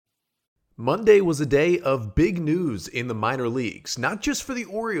Monday was a day of big news in the minor leagues, not just for the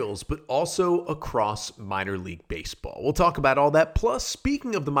Orioles, but also across minor league baseball. We'll talk about all that. Plus,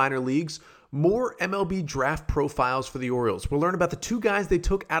 speaking of the minor leagues, more MLB draft profiles for the Orioles. We'll learn about the two guys they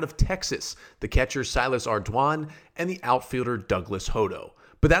took out of Texas, the catcher Silas Ardoin and the outfielder Douglas Hodo.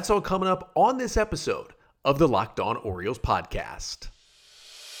 But that's all coming up on this episode of the Locked On Orioles podcast.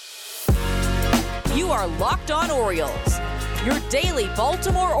 You are Locked On Orioles, your daily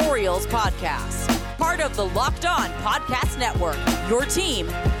Baltimore Orioles podcast. Part of the Locked On Podcast Network, your team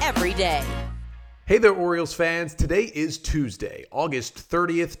every day. Hey there, Orioles fans. Today is Tuesday, August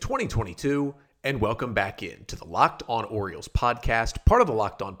 30th, 2022, and welcome back in to the Locked On Orioles podcast, part of the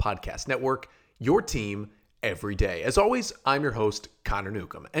Locked On Podcast Network, your team every day. As always, I'm your host, Connor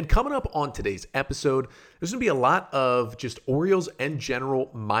Newcomb. And coming up on today's episode, there's going to be a lot of just Orioles and general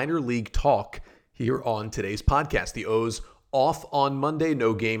minor league talk here on today's podcast. The O's off on Monday,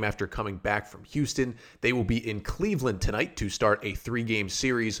 no game after coming back from Houston. They will be in Cleveland tonight to start a 3-game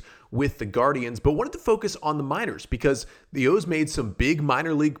series with the Guardians, but wanted to focus on the minors because the O's made some big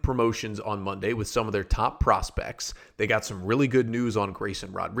minor league promotions on Monday with some of their top prospects. They got some really good news on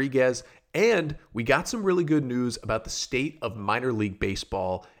Grayson Rodriguez, and we got some really good news about the state of minor league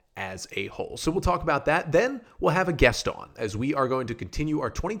baseball as a whole. So we'll talk about that. Then we'll have a guest on as we are going to continue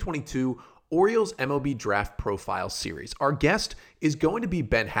our 2022 Orioles MLB Draft Profile Series. Our guest is going to be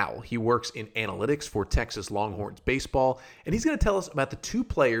Ben Howell. He works in analytics for Texas Longhorns baseball, and he's going to tell us about the two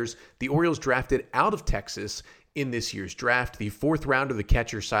players the Orioles drafted out of Texas in this year's draft, the 4th rounder, the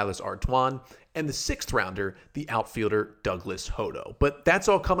catcher Silas Ardoin, and the 6th rounder, the outfielder Douglas Hodo. But that's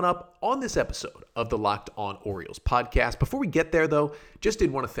all coming up on this episode of the Locked On Orioles podcast. Before we get there, though, just did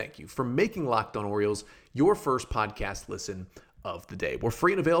want to thank you for making Locked On Orioles your first podcast listen of the day. We're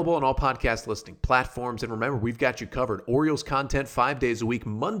free and available on all podcast listening platforms. And remember, we've got you covered. Orioles content 5 days a week,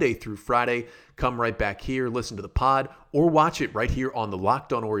 Monday through Friday. Come right back here, listen to the pod, or watch it right here on the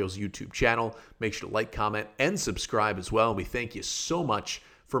Locked On Orioles YouTube channel. Make sure to like, comment, and subscribe as well. And we thank you so much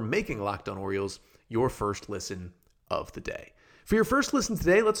for making Locked On Orioles your first listen of the day. For your first listen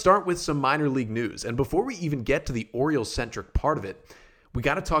today, let's start with some minor league news. And before we even get to the Orioles-centric part of it, we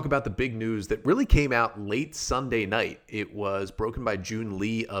got to talk about the big news that really came out late Sunday night. It was broken by June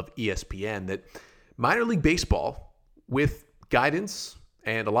Lee of ESPN that minor league baseball, with guidance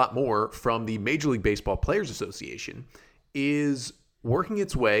and a lot more from the Major League Baseball Players Association, is working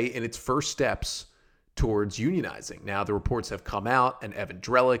its way in its first steps towards unionizing. Now, the reports have come out, and Evan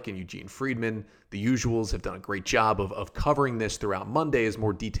Drellich and Eugene Friedman, the usuals, have done a great job of covering this throughout Monday as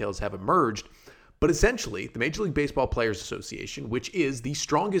more details have emerged. But essentially, the Major League Baseball Players Association, which is the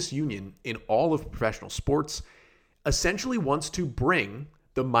strongest union in all of professional sports, essentially wants to bring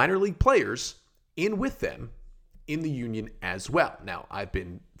the minor league players in with them in the union as well. Now, I've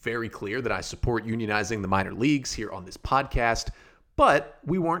been very clear that I support unionizing the minor leagues here on this podcast, but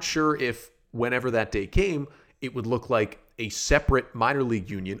we weren't sure if whenever that day came, it would look like a separate minor league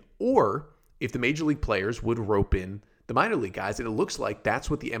union or if the major league players would rope in the minor league guys. And it looks like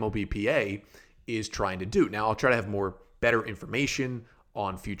that's what the MLBPA is trying to do. Now, I'll try to have better information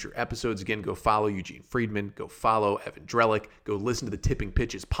on future episodes. Again, go follow Eugene Friedman, go follow Evan Drellich, go listen to the Tipping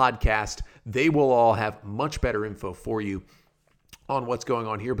Pitches podcast. They will all have much better info for you on what's going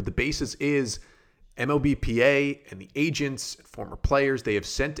on here. But the basis is MLBPA and the agents and former players, they have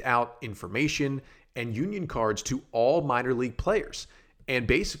sent out information and union cards to all minor league players. And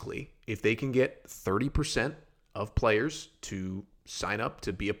basically, if they can get 30% of players to sign up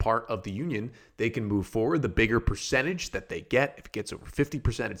to be a part of the union, they can move forward. The bigger percentage that they get, if it gets over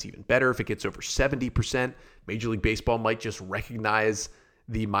 50%, it's even better. If it gets over 70%, Major League Baseball might just recognize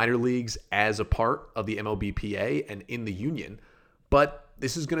the minor leagues as a part of the MLBPA and in the union. But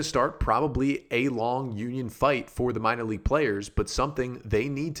this is going to start probably a long union fight for the minor league players, but something they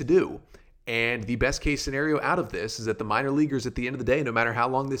need to do. And the best case scenario out of this is that the minor leaguers at the end of the day, no matter how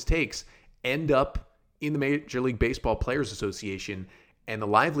long this takes, end up in the Major League Baseball Players Association, and the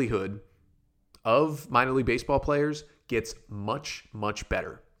livelihood of minor league baseball players gets much, much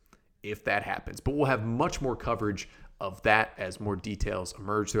better if that happens. But we'll have much more coverage of that as more details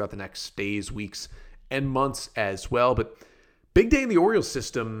emerge throughout the next days, weeks, and months as well. But big day in the Orioles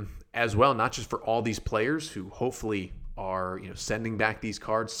system as well, not just for all these players who hopefully are sending back these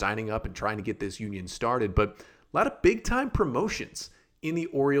cards, signing up, and trying to get this union started, but a lot of big-time promotions in the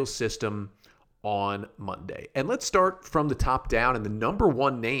Orioles system on Monday. And let's start from the top down. And the number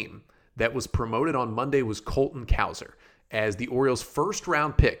one name that was promoted on Monday was Colton Cowser as the Orioles' first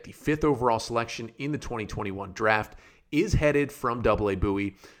round pick, the 5th overall selection in the 2021 draft, is headed from AA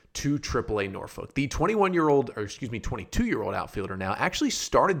Bowie to AAA Norfolk. The 22-year-old outfielder now actually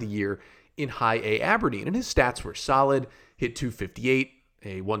started the year in High A Aberdeen. And his stats were solid, hit .258,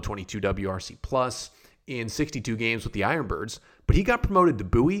 a 122 WRC plus in 62 games with the Ironbirds. But he got promoted to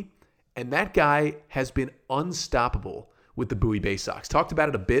Bowie, and that guy has been unstoppable with the Bowie Bay Sox. Talked about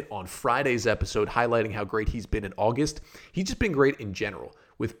it a bit on Friday's episode, highlighting how great he's been in August. He's just been great in general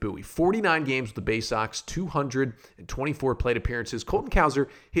with Bowie. 49 games with the Bay Sox, 224 plate appearances. Colton Cowser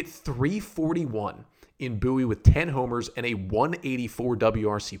hit .341 in Bowie with 10 homers and a 184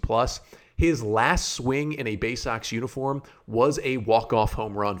 WRC plus. His last swing in a Bay Sox uniform was a walk-off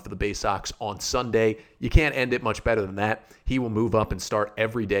home run for the Bay Sox on Sunday. You can't end it much better than that. He will move up and start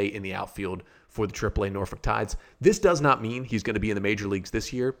every day in the outfield for the AAA Norfolk Tides. This does not mean he's going to be in the major leagues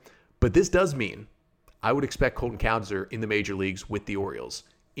this year, but this does mean I would expect Colton Cowser in the major leagues with the Orioles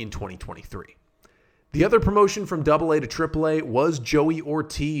in 2023. The other promotion from AA to AAA was Joey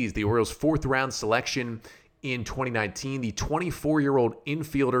Ortiz, the Orioles' fourth-round selection in 2019, the 24-year-old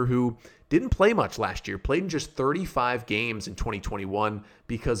infielder who didn't play much last year, played in just 35 games in 2021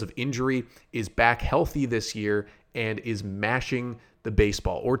 because of injury, is back healthy this year, and is mashing the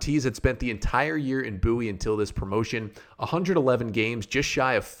baseball. Ortiz had spent the entire year in Bowie until this promotion, 111 games, just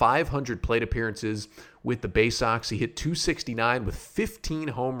shy of 500 plate appearances with the Bay Sox. He hit .269 with 15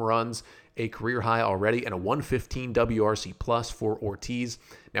 home runs, a career high already, and a 115 WRC plus for Ortiz.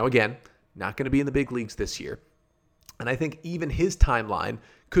 Now again, not going to be in the big leagues this year. And I think even his timeline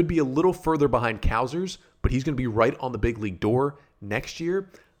could be a little further behind Cowser's, but he's going to be right on the big league door next year.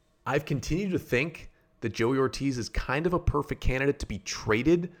 I've continued to think that Joey Ortiz is kind of a perfect candidate to be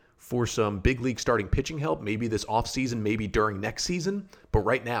traded for some big league starting pitching help, maybe this offseason, maybe during next season. But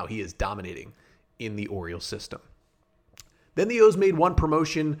right now, he is dominating in the Orioles system. Then the O's made one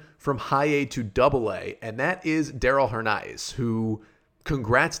promotion from High A to AA, and that is Darell Hernaiz, who,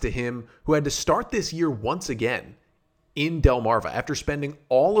 congrats to him, who had to start this year once again in Delmarva after spending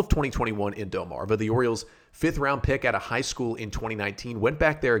all of 2021 in Delmarva. The Orioles' fifth-round pick out of high school in 2019 went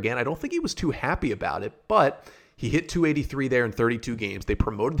back there again. I don't think he was too happy about it, but he hit .283 there in 32 games. They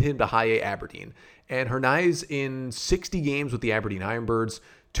promoted him to High A Aberdeen. And Hernaiz, in 60 games with the Aberdeen Ironbirds,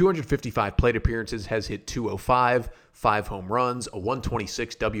 255 plate appearances, has hit .205, 5 home runs, a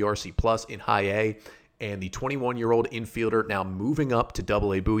 126 WRC plus in High A. And the 21-year-old infielder, now moving up to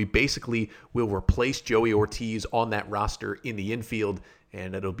AA Bowie, basically will replace Joey Ortiz on that roster in the infield.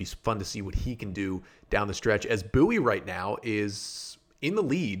 And it'll be fun to see what he can do down the stretch, as Bowie right now is in the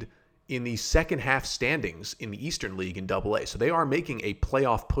lead in the second half standings in the Eastern League in AA. So they are making a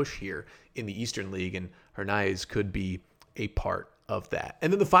playoff push here in the Eastern League, and Hernaiz could be a part of that.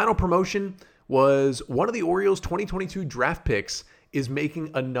 And then the final promotion was one of the Orioles' 2022 draft picks is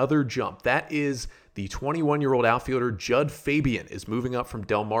making another jump. That is the 21-year-old outfielder Jud Fabian is moving up from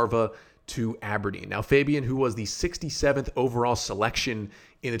Delmarva to Aberdeen. Now, Fabian, who was the 67th overall selection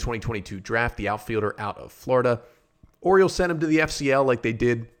in the 2022 draft, the outfielder out of Florida, Orioles sent him to the FCL like they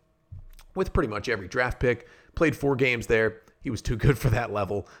did with pretty much every draft pick. Played 4 games there. He was too good for that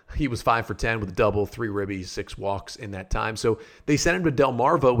level. He was 5 for 10 with a double, 3 ribbies, 6 walks in that time. So they sent him to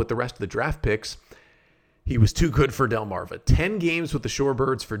Delmarva with the rest of the draft picks. He was too good for Delmarva. 10 games with the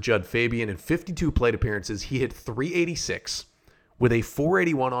Shorebirds for Jud Fabian and 52 plate appearances. He hit .386 with a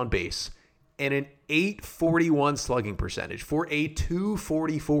 .481 on base and an .841 slugging percentage for a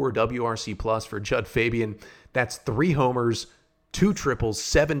 .244 WRC plus for Jud Fabian. That's 3 homers, 2 triples,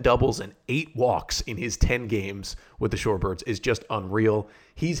 7 doubles, and 8 walks in his 10 games with the Shorebirds is just unreal.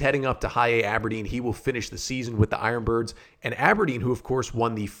 He's heading up to High A Aberdeen. He will finish the season with the Ironbirds. And Aberdeen, who of course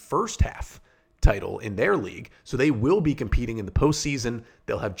won the first half title in their league, so they will be competing in the postseason.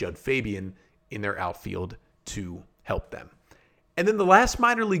 They'll have Jud Fabian in their outfield to help them. And then the last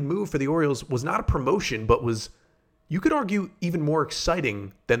minor league move for the Orioles was not a promotion, but was, you could argue, even more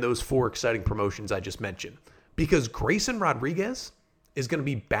exciting than those 4 exciting promotions I just mentioned, because Grayson Rodriguez is going to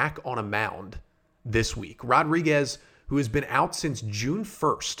be back on a mound this week. Rodriguez, who has been out since June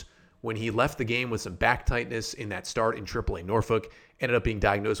 1st, when he left the game with some back tightness in that start in AAA Norfolk, ended up being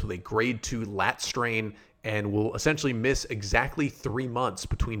diagnosed with a grade 2 lat strain and will essentially miss exactly 3 months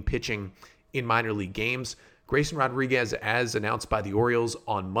between pitching in minor league games. Grayson Rodriguez, as announced by the Orioles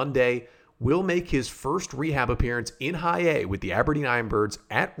on Monday, will make his first rehab appearance in High A with the Aberdeen Ironbirds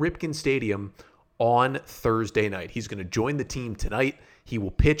at Ripken Stadium on Thursday night. He's going to join the team tonight. He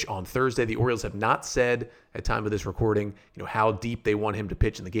will pitch on Thursday. The Orioles have not said at time of this recording, how deep they want him to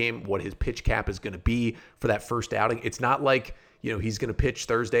pitch in the game, what his pitch cap is going to be for that first outing. It's not like, he's going to pitch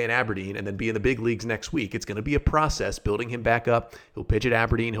Thursday in Aberdeen and then be in the big leagues next week. It's going to be a process building him back up. He'll pitch at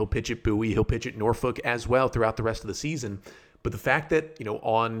Aberdeen. He'll pitch at Bowie. He'll pitch at Norfolk as well throughout the rest of the season. But the fact that,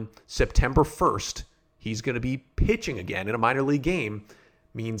 on September 1st, he's going to be pitching again in a minor league game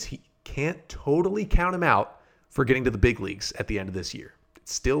means can't totally count him out for getting to the big leagues at the end of this year.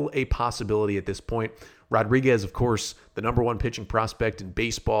 It's still a possibility at this point. Rodriguez, of course, the number one pitching prospect in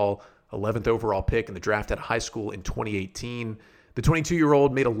baseball, 11th overall pick in the draft out of high school in 2018. The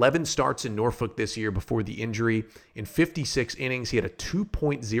 22-year-old made 11 starts in Norfolk this year before the injury. In 56 innings, he had a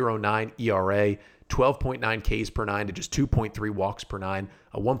 2.09 ERA, 12.9 Ks per nine to just 2.3 walks per nine,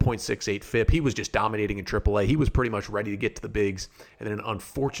 a 1.68 FIP. He was just dominating in AAA. He was pretty much ready to get to the bigs. And then an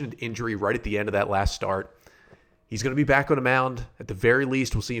unfortunate injury right at the end of that last start. He's going to be back on a mound. At the very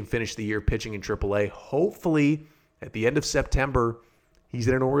least, we'll see him finish the year pitching in AAA. Hopefully, at the end of September, he's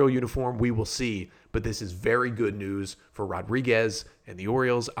in an Oriole uniform. We will see. But this is very good news for Rodriguez and the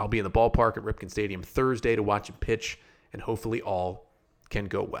Orioles. I'll be in the ballpark at Ripken Stadium Thursday to watch him pitch, and hopefully all can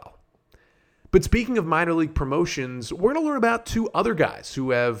go well. But speaking of minor league promotions, we're going to learn about two other guys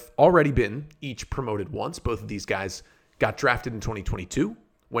who have already been each promoted once. Both of these guys got drafted in 2022,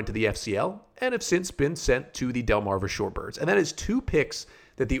 went to the FCL, and have since been sent to the Delmarva Shorebirds. And that is two picks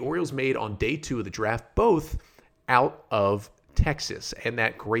that the Orioles made on day 2 of the draft, both out of Texas and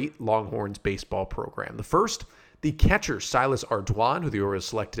that great Longhorns baseball program. The first, the catcher Silas Ardoin, who the Orioles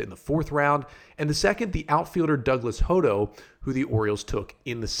selected in the 4th round, and the second, the outfielder Douglas Hodo, who the Orioles took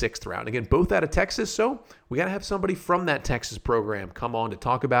in the 6th round. Again, both out of Texas, so we got to have somebody from that Texas program come on to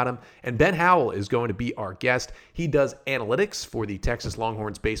talk about him. And Ben Howell is going to be our guest. He does analytics for the Texas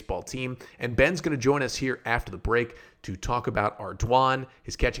Longhorns baseball team, and Ben's going to join us here after the break to talk about Ardoin,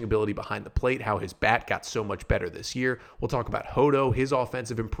 his catching ability behind the plate, how his bat got so much better this year. We'll talk about Hodo, his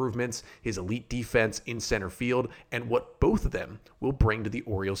offensive improvements, his elite defense in center field, and what both of them will bring to the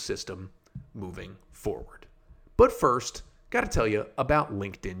Orioles system moving forward. But first, got to tell you about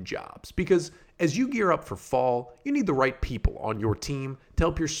LinkedIn Jobs, because as you gear up for fall, you need the right people on your team to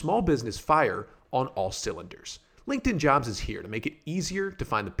help your small business fire on all cylinders. LinkedIn Jobs is here to make it easier to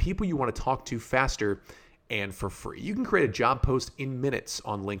find the people you want to talk to faster and for free. You can create a job post in minutes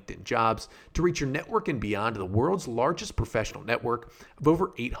on LinkedIn Jobs to reach your network and beyond to the world's largest professional network of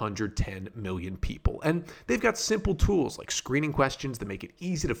over 810 million people. And they've got simple tools like screening questions that make it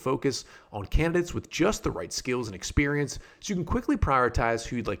easy to focus on candidates with just the right skills and experience, so you can quickly prioritize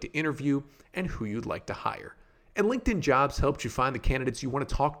who you'd like to interview and who you'd like to hire. And LinkedIn Jobs helps you find the candidates you want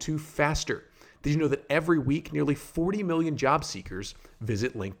to talk to faster. Did you know that every week, nearly 40 million job seekers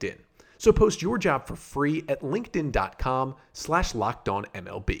visit LinkedIn? So post your job for free at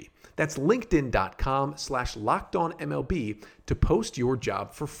linkedin.com/lockedonmlb. That's linkedin.com/lockedonmlb to post your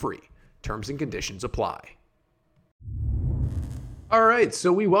job for free. Terms and conditions apply. All right,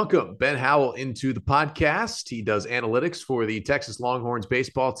 so we welcome Ben Howell into the podcast. He does analytics for the Texas Longhorns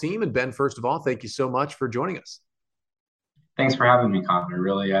baseball team. And Ben, first of all, thank you so much for joining us. Thanks for having me, Connor.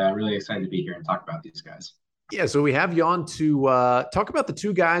 Really excited to be here and talk about these guys. Yeah, so we have you on to talk about the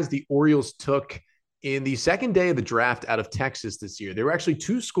two guys the Orioles took in the second day of the draft out of Texas this year. There were actually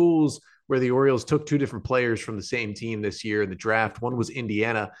two schools where the Orioles took two different players from the same team this year in the draft. One was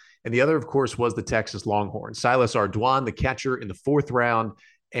Indiana, and the other, of course, was the Texas Longhorns. Silas Ardoin, the catcher, in the 4th round,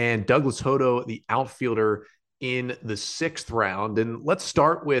 and Douglas Hodo, the outfielder, in the 6th round. And let's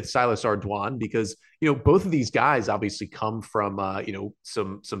start with Silas Ardoin, because, both of these guys obviously come from,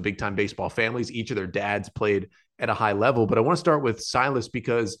 some big time baseball families. Each of their dads played at a high level, but I want to start with Silas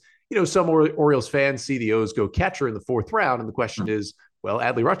because, some Orioles fans see the O's go catcher in the 4th round. And the question is, well,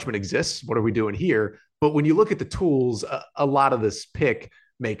 Adley Rutschman exists. What are we doing here? But when you look at the tools, a lot of this pick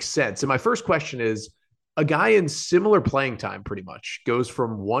makes sense. And my first question is, a guy in similar playing time pretty much goes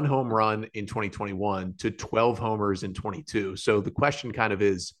from 1 home run in 2021 to 12 homers in 22. So the question kind of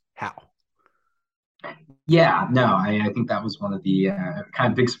is how? Yeah, no, I think that was one of the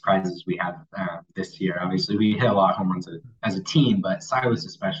kind of big surprises we had this year. Obviously, we hit a lot of home runs as a team, but Silas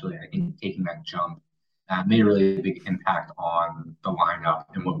especially, I think taking that jump made a really big impact on the lineup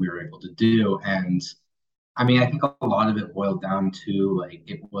and what we were able to do. And I mean, I think a lot of it boiled down to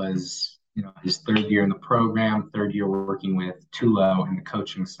it was his 3rd year in the program, 3rd year working with Tulo and the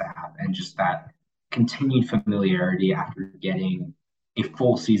coaching staff, and just that continued familiarity after getting a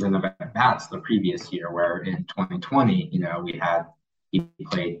full season of at-bats the previous year, where in 2020, he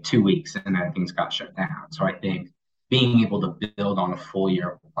played 2 weeks and then things got shut down. So I think being able to build on a full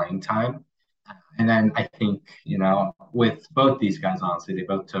year of playing time. And then I think, with both these guys, honestly, they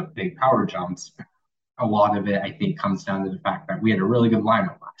both took big power jumps. A lot of it, I think, comes down to the fact that we had a really good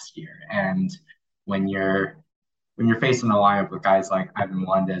lineup last year. And when you're facing a lineup with guys like Ivan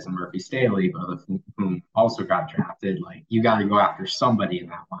Melendez and Murphy Staley, both of whom also got drafted, you got to go after somebody in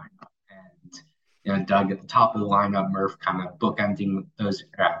that lineup. And Doug at the top of the lineup, Murph kind of bookending those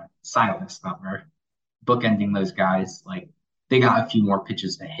Silas, not Murph, bookending those guys. They got a few more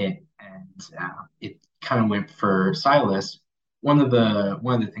pitches to hit and it kind of went for Silas. One of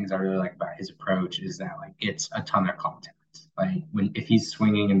the things I really like about his approach is that like it's a ton of contact. Like when if he's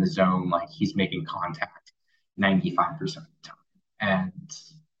swinging in the zone, like he's making contact 95% of the time. And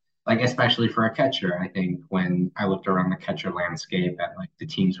like especially for a catcher, I think when I looked around the catcher landscape at like the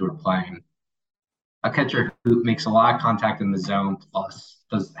teams who are playing, a catcher who makes a lot of contact in the zone plus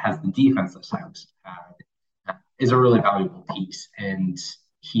has the defense that Silas had is a really valuable piece. And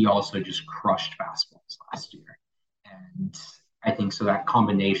he also just crushed fastballs last year. And I think so that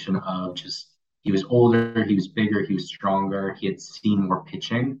combination of just he was older, he was bigger, he was stronger, he had seen more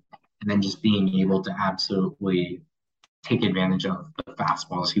pitching, and then just being able to absolutely take advantage of the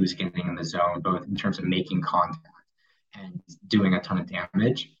fastballs he was getting in the zone, both in terms of making contact and doing a ton of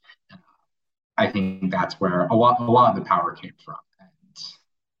damage. I think that's where a lot of the power came from.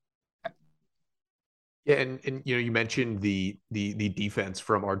 And Yeah, and you mentioned the defense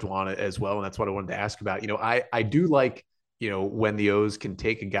from Ardoin as well, and that's what I wanted to ask about. I do like when the O's can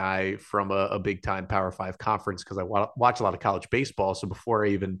take a guy from a big time Power Five conference because I watch a lot of college baseball. So before I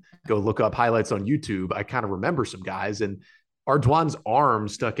even go look up highlights on YouTube, I kind of remember some guys, and Ardoin's arm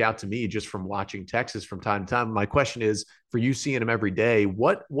stuck out to me just from watching Texas from time to time. My question is, for you seeing him every day,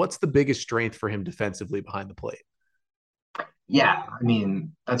 what's the biggest strength for him defensively behind the plate? yeah, I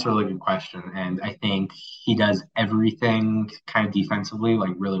mean, that's a really good question. And I think he does everything kind of defensively,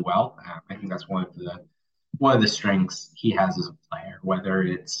 like really well. I think that's one of the strengths he has as a player, whether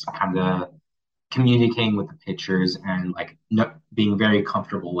it's kind of communicating with the pitchers and like no, being very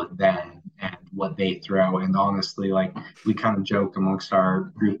comfortable with them and what they throw. And honestly, like we kind of joked amongst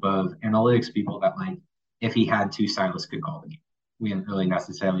our group of analytics people that like if he had to, Silas could call the game. We didn't really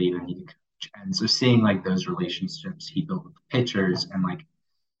necessarily even need to coach. And so seeing like those relationships he built with the pitchers and like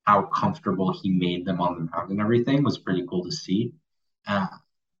how comfortable he made them on the mound and everything was pretty cool to see. Uh,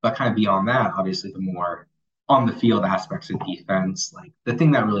 but kind of beyond that, obviously, the more on the field aspects of defense, like the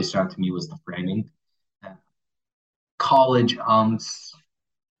thing that really stood out to me was the framing. Uh, college umps,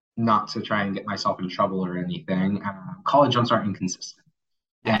 not to try and get myself in trouble or anything, college umps are inconsistent,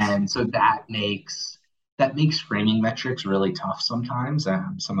 Yes. and so that makes framing metrics really tough sometimes.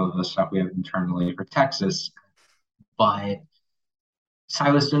 Some of the stuff we have internally for Texas, but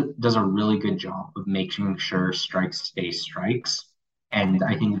Silas does a really good job of making sure strikes stay strikes. And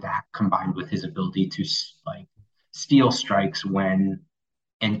I think that combined with his ability to like steal strikes when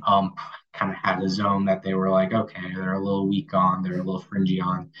an ump kind of had a zone that they were like, okay, they're a little weak on, they're a little fringy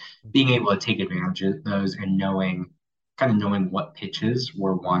on, being able to take advantage of those and knowing what pitches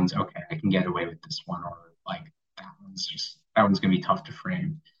were ones, okay, I can get away with this one, or like that one's gonna be tough to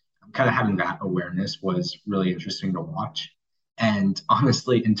frame. Kind of having that awareness was really interesting to watch. And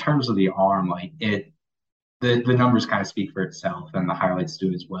honestly, in terms of the arm, like the numbers kind of speak for itself and the highlights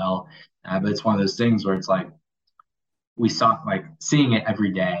do as well. But it's one of those things where it's like we saw like seeing it and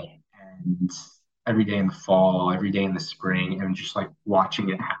every day in the fall, every day in the spring, and just like watching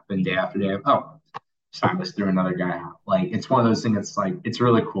it happen day after day. Oh, Silas threw another guy out. Like it's one of those things. It's like it's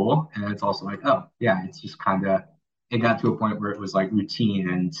really cool, and it's also like oh yeah, it's just kind of it got to a point where it was like routine,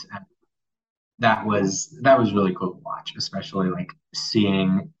 and that was really cool to watch, especially like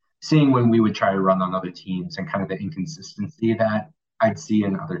seeing when we would try to run on other teams and kind of the inconsistency that I'd see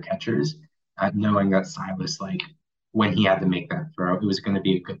in other catchers, knowing that Silas like when he had to make that throw, it was going to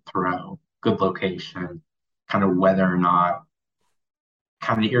be a good throw, good location, kind of whether or not,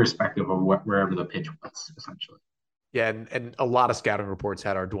 kind of irrespective of wherever the pitch was, essentially. Yeah, and a lot of scouting reports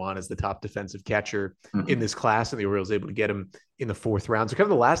had Ardoin as the top defensive catcher in Mm-hmm. this class, and the Orioles able to get him in the fourth round. So, kind of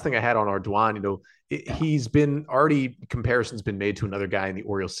the last thing I had on Ardoin, he's been already comparisons been made to another guy in the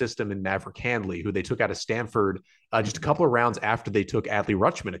Orioles system in Maverick Handley, who they took out of Stanford just a couple of rounds after they took Adley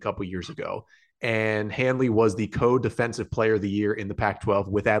Rutschman a couple of years ago. And Handley was the co-defensive player of the year in the Pac-12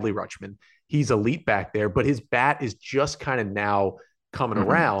 with Adley Rutschman. He's elite back there, but his bat is just kind of now coming Mm-hmm.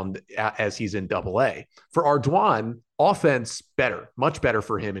 around as he's in Double A. For Ardoin, offense better, much better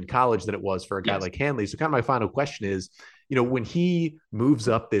for him in college than it was for a guy Yes. like Handley. So kind of my final question is, when he moves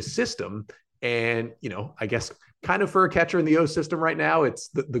up this system and, I guess kind of for a catcher in the O system right now, it's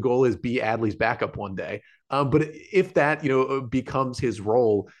the goal is be Adley's backup one day. But if that, becomes his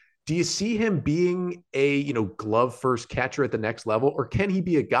role, do you see him being a, glove first catcher at the next level, or can he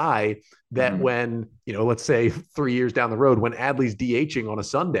be a guy that Mm-hmm. when, let's say 3 years down the road, when Adley's DHing on a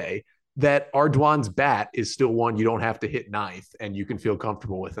Sunday, that Ardoin's bat is still one you don't have to hit ninth and you can feel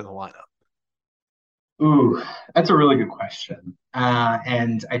comfortable with in the lineup? Ooh, that's a really good question.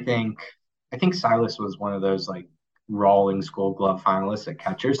 And I think Silas was one of those like Rawlings Gold Glove finalists at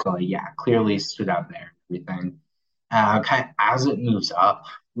catcher. So like, yeah, clearly stood out there. Everything. Kind of as it moves up.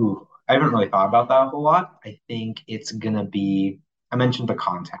 Ooh, I haven't really thought about that a whole lot. I think it's gonna be, I mentioned the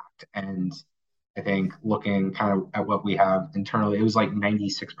contact, and I think looking kind of at what we have internally, it was like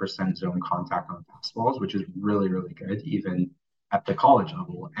 96% zone contact on fastballs, which is really, really good, even at the college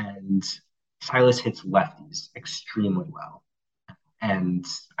level. And Silas hits lefties extremely well. And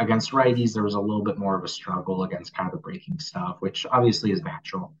against righties, there was a little bit more of a struggle against kind of the breaking stuff, which obviously is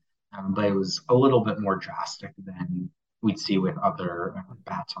natural, but it was a little bit more drastic than we'd see with other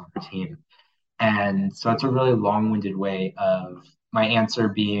bats on our team. And so it's a really long-winded way of my answer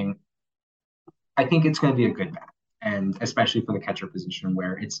being, I think it's going to be a good bat, and especially for the catcher position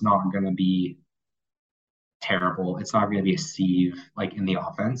where it's not going to be terrible. It's not going to be a sieve like in the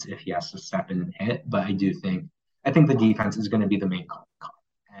offense if he has to step in and hit. But I think the defense is going to be the main call.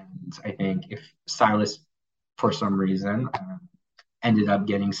 And I think if Silas, for some reason, ended up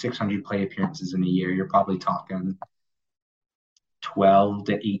getting 600 play appearances in a year, you're probably talking 12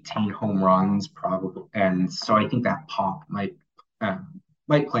 to 18 home runs, probably. And so I think that pop might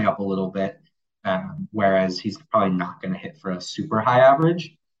play up a little bit. Whereas he's probably not going to hit for a super high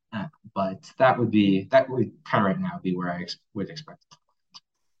average. But that would kind of right now be where I would expect it.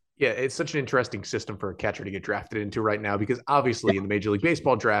 Yeah, it's such an interesting system for a catcher to get drafted into right now because obviously in the Major League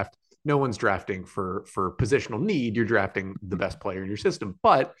Baseball draft, no one's drafting for positional need. You're drafting the best player in your system.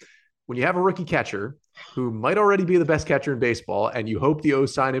 But when you have a rookie catcher who might already be the best catcher in baseball and you hope the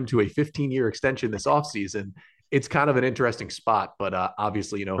O's sign him to a 15-year extension this offseason, it's kind of an interesting spot. But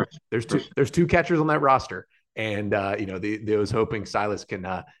obviously, there's two catchers on that roster. And, the O's hoping Silas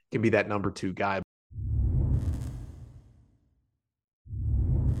can be that number 2 guy.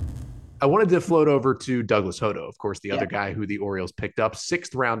 I wanted to float over to Douglas Hodo, of course, the other guy who the Orioles picked up,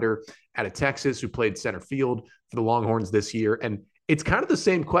 6th rounder out of Texas, who played center field for the Longhorns this year. And it's kind of the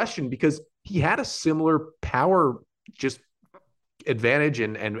same question because he had a similar power just advantage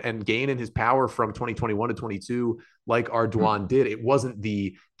and gain in his power from 2021 to 22, like Ardoin did. It wasn't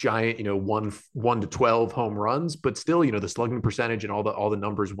the giant, 1 to 12 home runs, but still, the slugging percentage and all the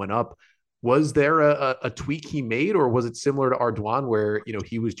numbers went up. Was there a tweak he made, or was it similar to Ardoin where,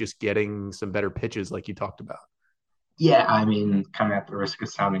 he was just getting some better pitches like you talked about? Yeah, I mean, kind of at the risk of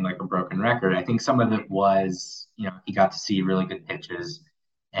sounding like a broken record, I think some of it was, he got to see really good pitches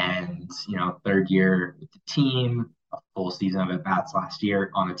and, 3rd year with the team, a full season of at-bats last year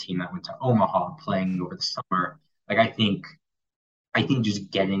on a team that went to Omaha playing over the summer. Like, I think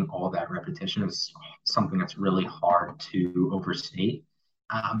just getting all that repetition is something that's really hard to overstate.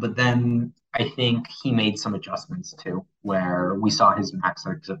 But then I think he made some adjustments too, where we saw his max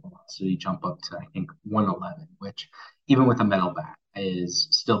exit velocity jump up to, I think, 111, which even with a metal bat is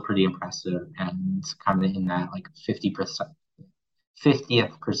still pretty impressive and kind of in that like 50th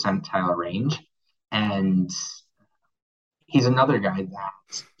percentile range. And he's another guy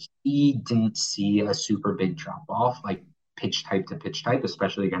that he didn't see a super big drop off, like pitch type to pitch type,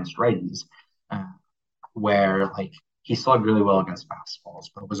 especially against righties, where like he slugged really well against fastballs,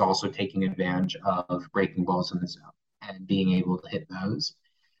 but was also taking advantage of breaking balls in the zone and being able to hit those.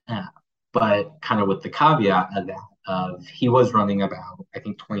 But kind of with the caveat of that, he was running about, I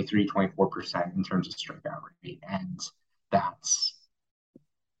think, 24% in terms of strikeout rate. And that's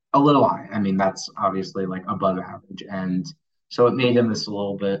a little high. I mean, that's obviously like above average. And so it made him this a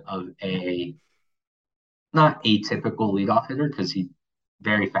little bit of a not atypical leadoff hitter because he's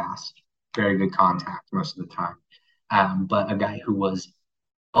very fast, very good contact most of the time. But a guy who was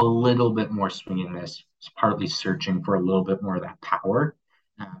a little bit more swinging this, partly searching for a little bit more of that power,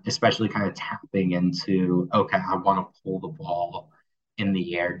 especially kind of tapping into, okay, I want to pull the ball in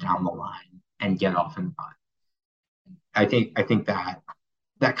the air down the line and get off and run. I think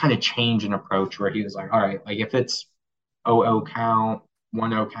that kind of change in approach where he was like, all right, like if it's 0-0 count,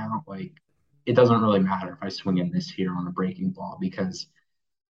 1-0 count, like it doesn't really matter if I swing in this here on a breaking ball because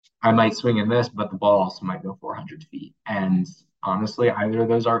I might swing in this, but the ball also might go 400 feet. And honestly, either of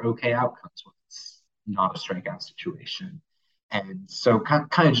those are okay outcomes when it's not a strikeout situation. And so kind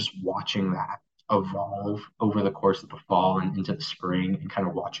of just watching that evolve over the course of the fall and into the spring and kind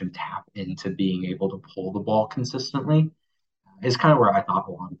of watch him tap into being able to pull the ball consistently is kind of where I thought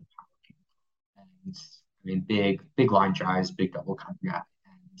a lot of the power came from. And I mean, big line drives, big double cut guy.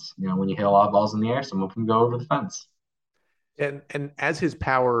 And, when you hit a lot of balls in the air, some of them go over the fence. And as his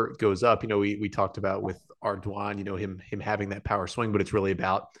power goes up, we talked about with Ardoin, him having that power swing, but it's really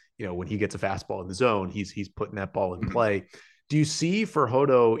about, when he gets a fastball in the zone, he's putting that ball in play. Do you see for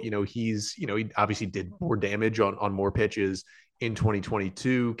Hodo, he obviously did more damage on more pitches in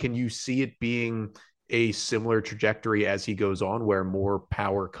 2022. Can you see it being a similar trajectory as he goes on where more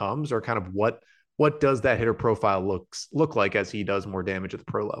power comes, or kind of what does that hitter profile look like as he does more damage at the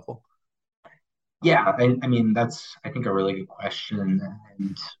pro level? Yeah, I mean that's I think a really good question.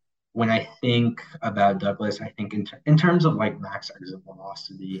 And when I think about Douglas, I think in terms of like max exit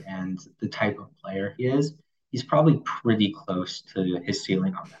velocity and the type of player he is, he's probably pretty close to his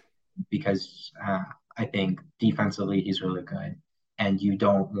ceiling on that because I think defensively he's really good, and you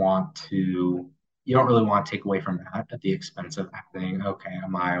don't really want to take away from that at the expense of adding okay a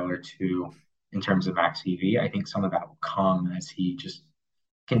mile or two in terms of max EV. I think some of that will come as he just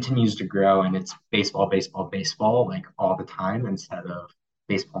continues to grow and it's baseball, baseball, baseball, like all the time instead of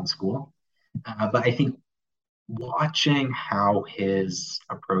baseball in school. But I think watching how his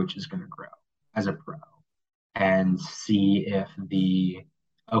approach is going to grow as a pro and see if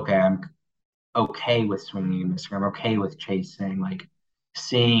I'm okay with swinging and missing, I'm okay with chasing, like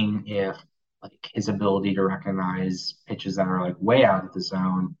seeing if like his ability to recognize pitches that are like way out of the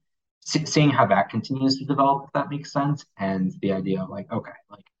zone, seeing how that continues to develop, if that makes sense. And the idea of like, okay,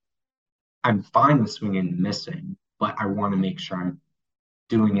 like I'm fine with swinging and missing, but I want to make sure I'm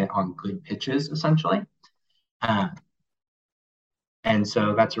doing it on good pitches, essentially. Uh, and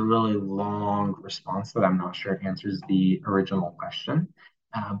so that's a really long response that I'm not sure answers the original question.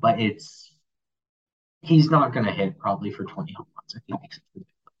 But he's not going to hit probably for 20 home runs if he makes it to the big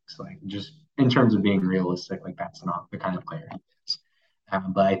leagues. Like just in terms of being realistic, like that's not the kind of player he is.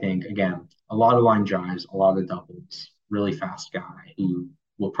 But I think again, a lot of line drives, a lot of doubles, really fast guy who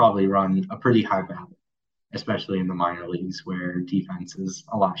will probably run a pretty high value, especially in the minor leagues where defense is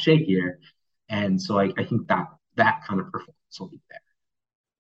a lot shakier. And so like I think that kind of performance will be there.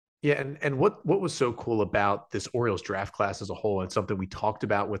 Yeah, and what was so cool about this Orioles draft class as a whole, and something we talked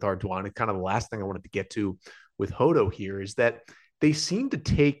about with Ardoin, and kind of the last thing I wanted to get to with Hodo here is that they seem to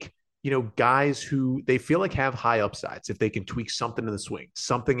take, guys who they feel like have high upsides if they can tweak something in the swing,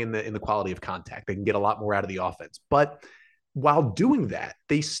 something in the quality of contact, they can get a lot more out of the offense. But while doing that,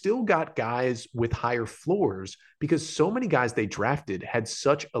 they still got guys with higher floors because so many guys they drafted had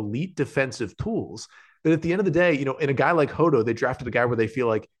such elite defensive tools that at the end of the day, in a guy like Hodo, they drafted a guy where they feel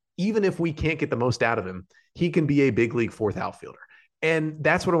like even if we can't get the most out of him, he can be a big league fourth outfielder. And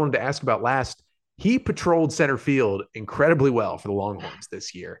that's what I wanted to ask about last. He patrolled center field incredibly well for the Longhorns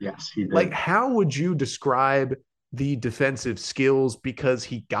this year. Yes, he did. Like, how would you describe the defensive skills? Because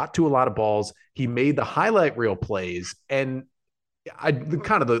he got to a lot of balls. He made the highlight reel plays. And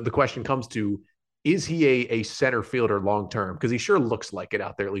the question comes to, is he a center fielder long-term? Because he sure looks like it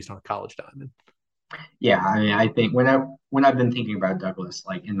out there, at least on a college diamond. Yeah, I mean, I think when I've been thinking about Douglas,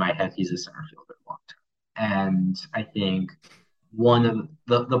 like in my head, he's a center fielder long term, and I think one of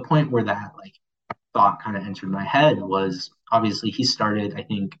the point where that like thought kind of entered my head was obviously he started I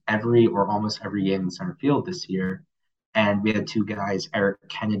think every or almost every game in center field this year, and we had two guys, Eric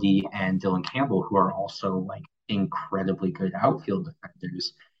Kennedy and Dylan Campbell, who are also like incredibly good outfield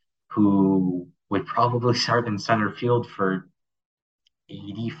defenders, who would probably start in center field for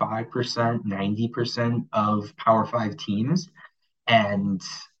 85%, 90% of Power Five teams. And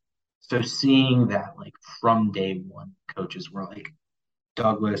so seeing that like from day one, coaches were like,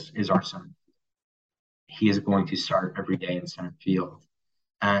 Douglas is our center. He is going to start every day in center field.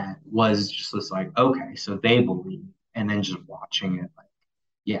 And was just this like, okay, so they believe. And then just watching it, like,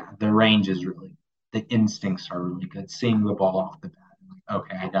 yeah, the range is really, the instincts are really good. Seeing the ball off the bat, like,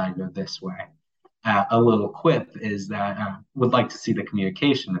 okay, I gotta go this way. A little quip is that would like to see the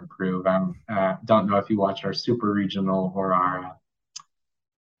communication improve. I don't know if you watched our super regional or our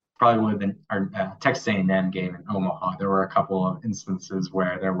probably would have been our Texas A&M game in Omaha. There were a couple of instances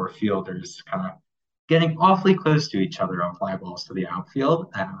where there were fielders kind of getting awfully close to each other on fly balls to the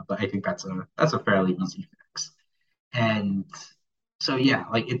outfield. But I think that's a fairly easy fix. And so yeah,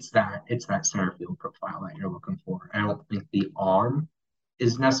 like it's that center field profile that you're looking for. I don't think the arm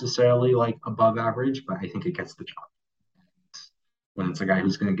is necessarily like above average, but I think it gets the job. And when it's a guy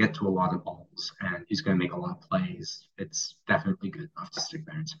who's going to get to a lot of balls and he's going to make a lot of plays, it's definitely good enough to stick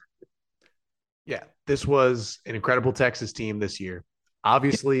there and serve. Yeah, this was an incredible Texas team this year.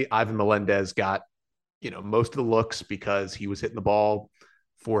 Obviously, Ivan Melendez got, most of the looks because he was hitting the ball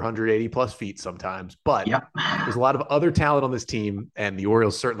 480 plus feet sometimes, but there's a lot of other talent on this team, and the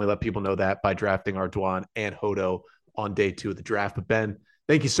Orioles certainly let people know that by drafting Ardoin and Hodo on day 2 of the draft. But Ben,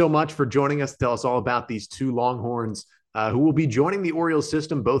 thank you so much for joining us to tell us all about these two Longhorns who will be joining the Orioles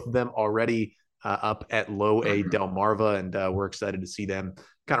system, both of them already up at low A Delmarva, and we're excited to see them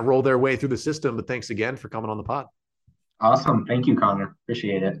kind of roll their way through the system. But thanks again for coming on the pod. Awesome. Thank you, Connor.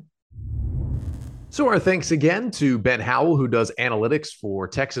 Appreciate it. So our thanks again to Ben Howell, who does analytics for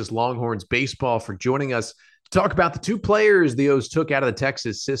Texas Longhorns baseball, for joining us to talk about the two players the O's took out of the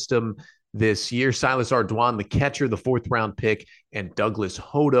Texas system this year. Silas Ardoin, the catcher, the 4th round pick and Douglas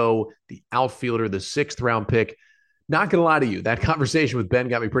Hodo, the outfielder, the 6th-round pick. Not going to lie to you, that conversation with Ben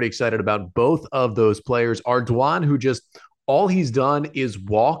got me pretty excited about both of those players. Ardoin, who just all he's done is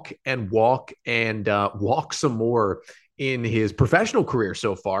walk and walk and walk some more in his professional career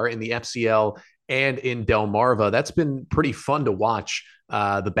so far in the FCL and in Delmarva. That's been pretty fun to watch.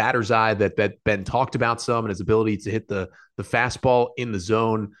 The batter's eye that Ben talked about some, and his ability to hit the fastball in the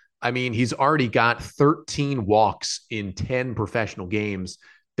zone. I mean, he's already got 13 walks in 10 professional games,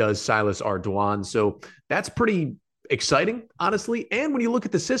 does Silas Ardoin. So that's pretty exciting, honestly. And when you look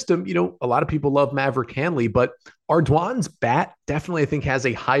at the system, a lot of people love Maverick Hanley, but Ardoin's bat definitely, I think, has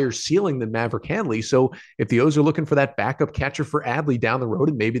a higher ceiling than Maverick Hanley. So if the O's are looking for that backup catcher for Adley down the road,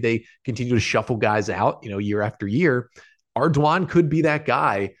 and maybe they continue to shuffle guys out, year after year, Ardoin could be that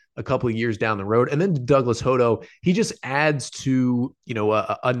guy a couple of years down the road. And then Douglas Hodo, he just adds to,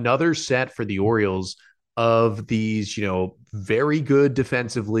 another set for the Orioles of these, very good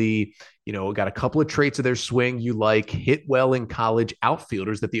defensively, got a couple of traits of their swing you like, hit well in college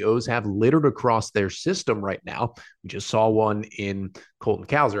outfielders that the O's have littered across their system right now. We just saw one in Colton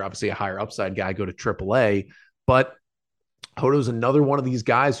Cowser, obviously a higher upside guy, go to AAA. But Hodo's another one of these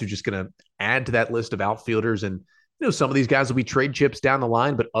guys who's just going to add to that list of outfielders. And, some of these guys will be trade chips down the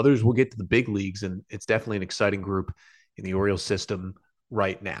line, but others will get to the big leagues. And it's definitely an exciting group in the Orioles system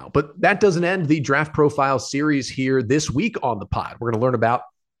right now. But that doesn't end the draft profile series here this week on the pod. We're going to learn about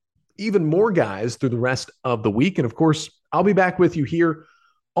even more guys through the rest of the week. And of course, I'll be back with you here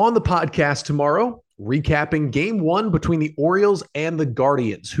on the podcast tomorrow, recapping game 1 between the Orioles and the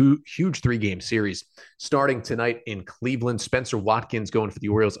Guardians, huge 3-game series starting tonight in Cleveland. Spencer Watkins going for the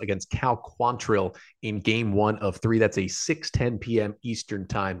Orioles against Cal Quantrill in game 1 of 3. That's a 6:10 p.m. Eastern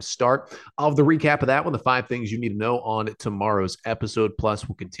time start. Of the recap of that one, the 5 things you need to know on tomorrow's episode. Plus,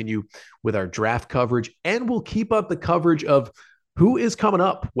 we'll continue with our draft coverage, and we'll keep up the coverage of who is coming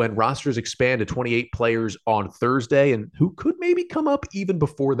up when rosters expand to 28 players on Thursday, and who could maybe come up even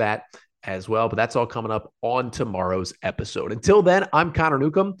before that as well. But that's all coming up on tomorrow's episode. Until then, I'm Connor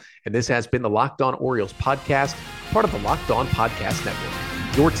Newcomb, and this has been the Locked On Orioles podcast, part of the Locked On Podcast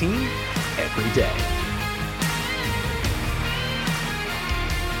Network. Your team every day.